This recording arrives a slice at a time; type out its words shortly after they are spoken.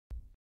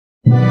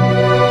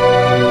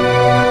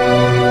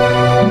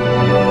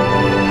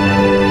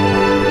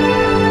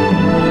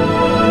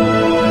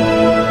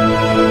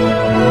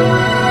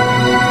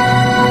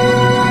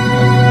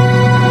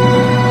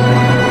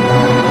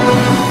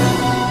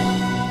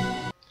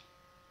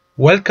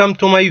Welcome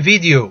to my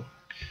video.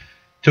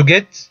 To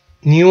get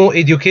new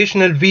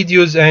educational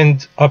videos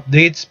and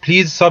updates,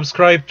 please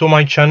subscribe to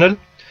my channel.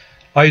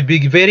 I'd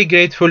be very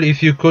grateful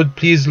if you could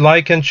please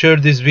like and share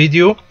this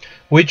video,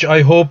 which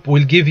I hope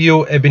will give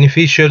you a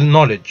beneficial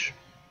knowledge.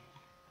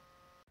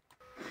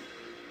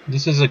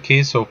 This is a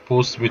case of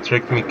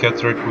post-vitrectomy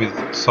cataract with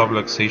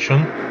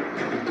subluxation.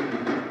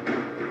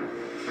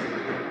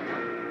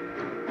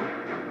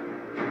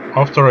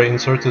 After I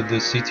inserted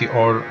the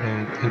CTR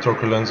and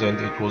intraocular lens and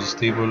it was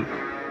stable,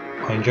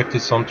 I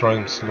injected some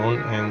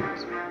triamcinolone and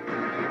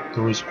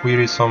there was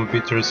query some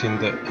vitreous in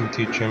the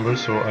anterior chamber,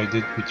 so I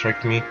did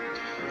vitrectomy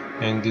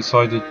and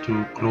decided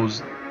to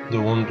close the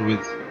wound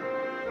with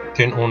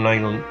 10-0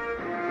 nylon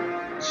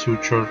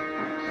suture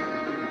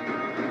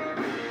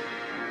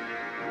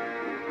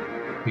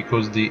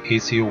because the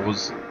AC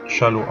was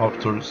shallow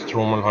after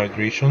stromal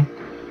hydration.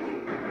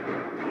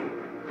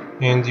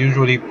 And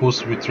usually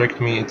post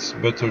vitrectomy it's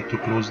better to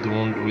close the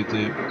wound with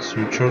the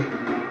suture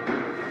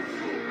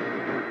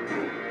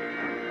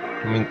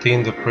to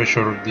maintain the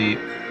pressure of the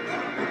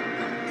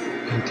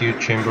anterior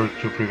chamber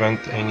to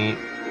prevent any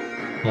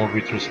more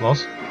vitreous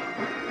loss.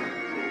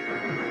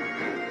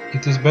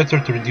 It is better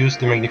to reduce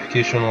the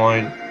magnification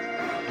while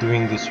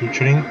doing the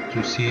suturing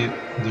to see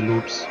the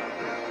loops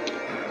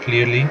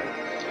clearly,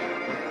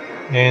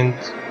 and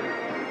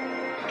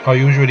I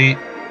usually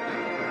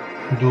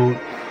do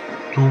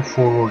 2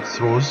 forward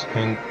throws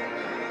and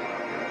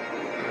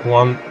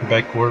 1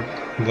 backward,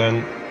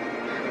 then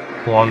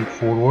 1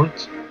 forward,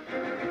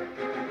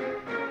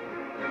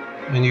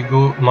 and you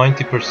go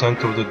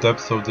 90% of the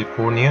depth of the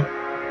cornea.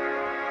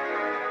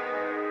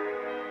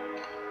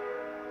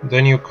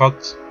 Then you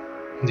cut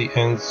the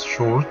ends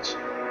short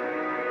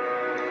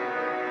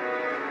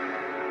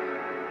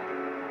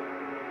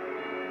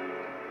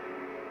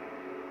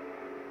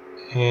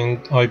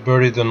and I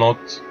bury the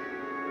knot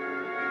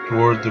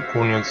toward the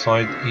corneal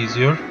side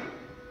easier.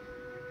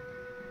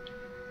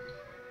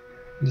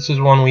 This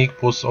is 1 week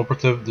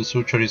post-operative. The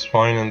suture is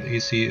fine and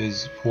AC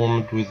is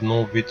formed with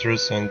no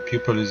vitreous and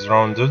pupil is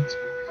rounded.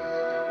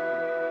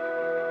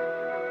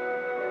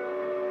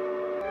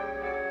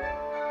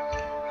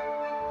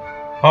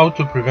 How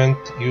to prevent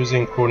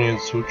using corneal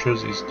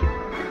sutures is to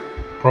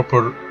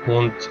proper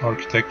wound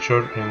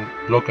architecture and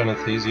block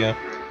anaesthesia,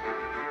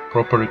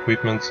 proper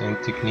equipments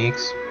and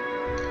techniques.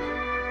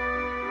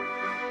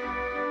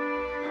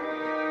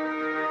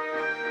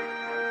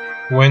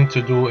 When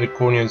to do a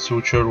corneal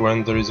suture: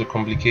 when there is a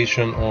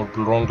complication or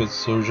prolonged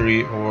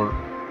surgery or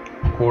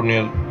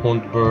corneal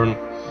wound burn,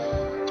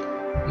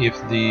 if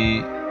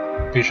the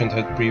patient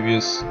had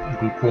previous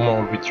glaucoma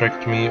or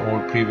vitrectomy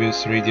or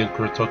previous radial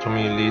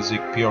keratotomy,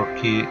 LASIK,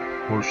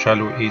 PRK or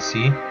shallow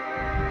AC.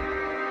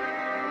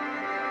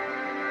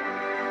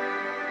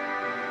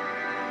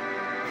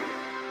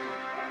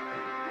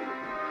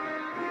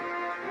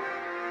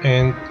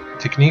 And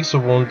techniques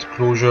of wound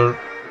closure: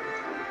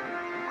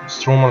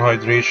 stromal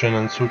hydration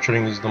and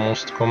suturing is the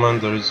most common.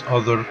 There is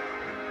other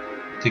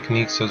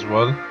techniques as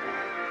well.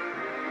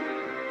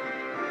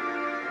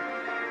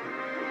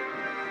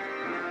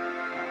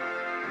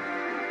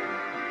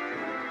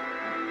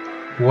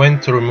 When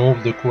to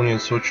remove the corneal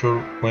suture: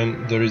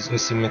 when there is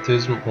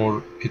astigmatism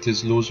or it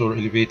is loose or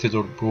elevated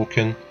or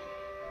broken,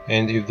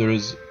 and if there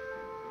is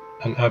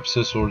an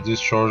abscess or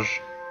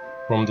discharge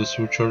from the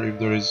suture, if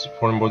there is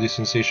foreign body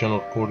sensation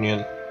or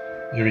corneal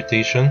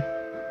irritation.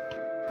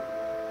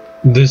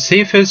 The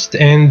safest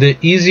and the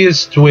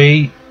easiest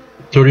way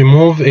to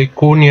remove a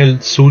corneal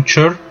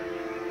suture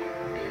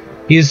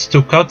is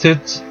to cut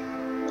it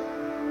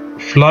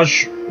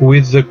flush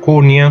with the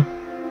cornea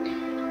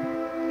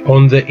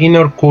on the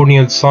inner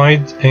corneal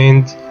side,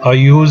 and I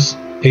use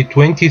a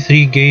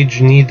 23 gauge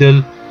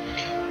needle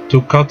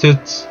to cut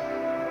it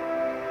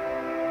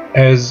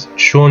as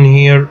shown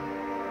here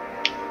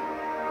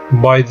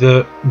by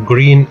the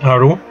green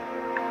arrow.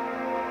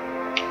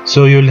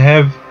 So you'll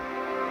have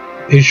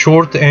a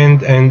short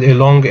end and a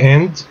long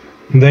end,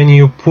 then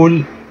you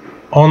pull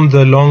on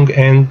the long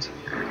end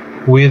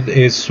with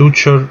a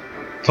suture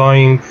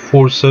tying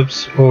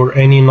forceps or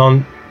any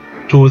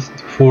non-toothed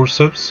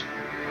forceps,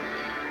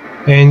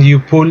 and you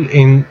pull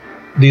in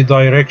the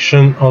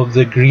direction of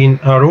the green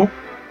arrow.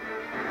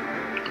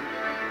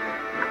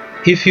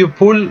 If you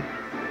pull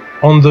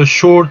on the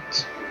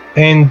short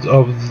end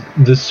of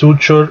the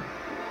suture,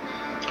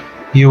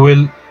 you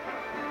will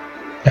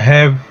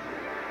have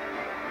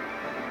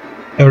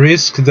a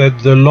risk that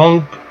the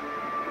long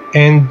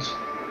end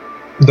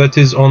that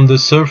is on the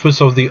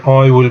surface of the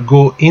eye will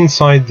go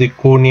inside the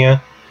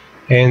cornea,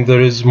 and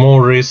there is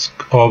more risk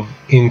of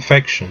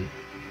infection.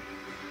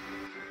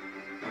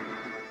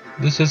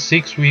 This is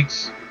 6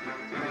 weeks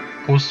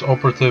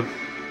post-operative,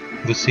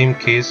 the same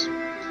case,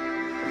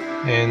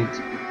 and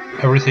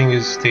everything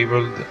is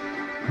stable,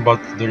 but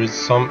there is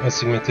some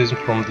astigmatism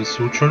from the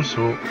suture,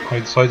 so I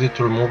decided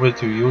to remove it.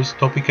 To use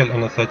topical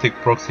anesthetic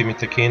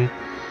proximetacaine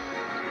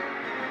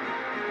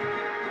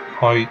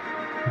eye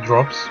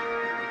drops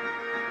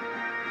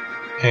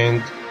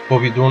and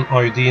povidone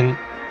iodine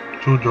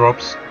 2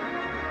 drops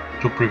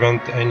to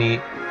prevent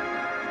any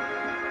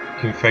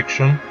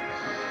infection.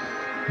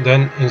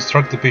 Then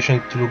instruct the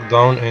patient to look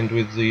down, and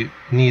with the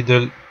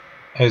needle,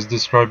 as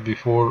described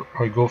before,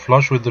 I go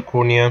flush with the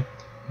cornea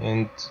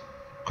and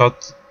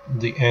cut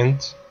the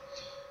end.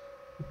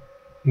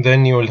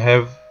 Then you will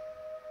have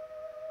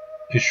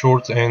a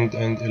short end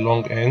and a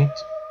long end,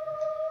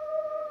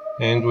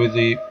 and with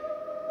the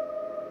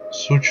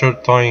suture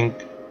tying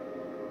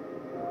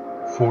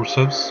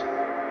forceps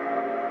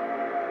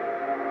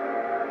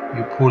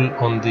you pull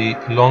on the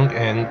long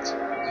end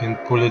and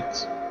pull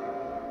it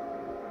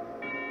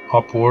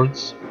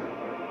upwards.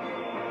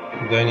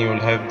 Then you will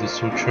have the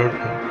suture.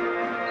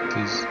 It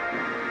is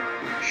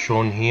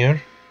shown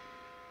here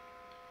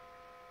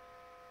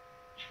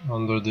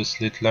under the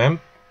slit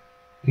lamp.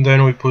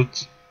 Then we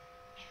put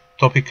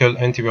topical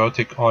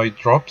antibiotic eye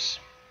drops,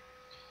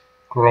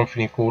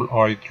 chloramphenicol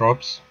eye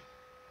drops.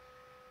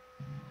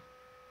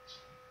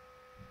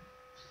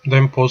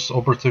 Then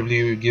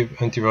post-operatively we give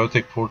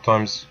antibiotic 4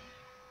 times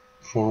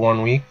for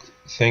 1 week.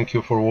 Thank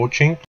you for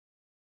watching.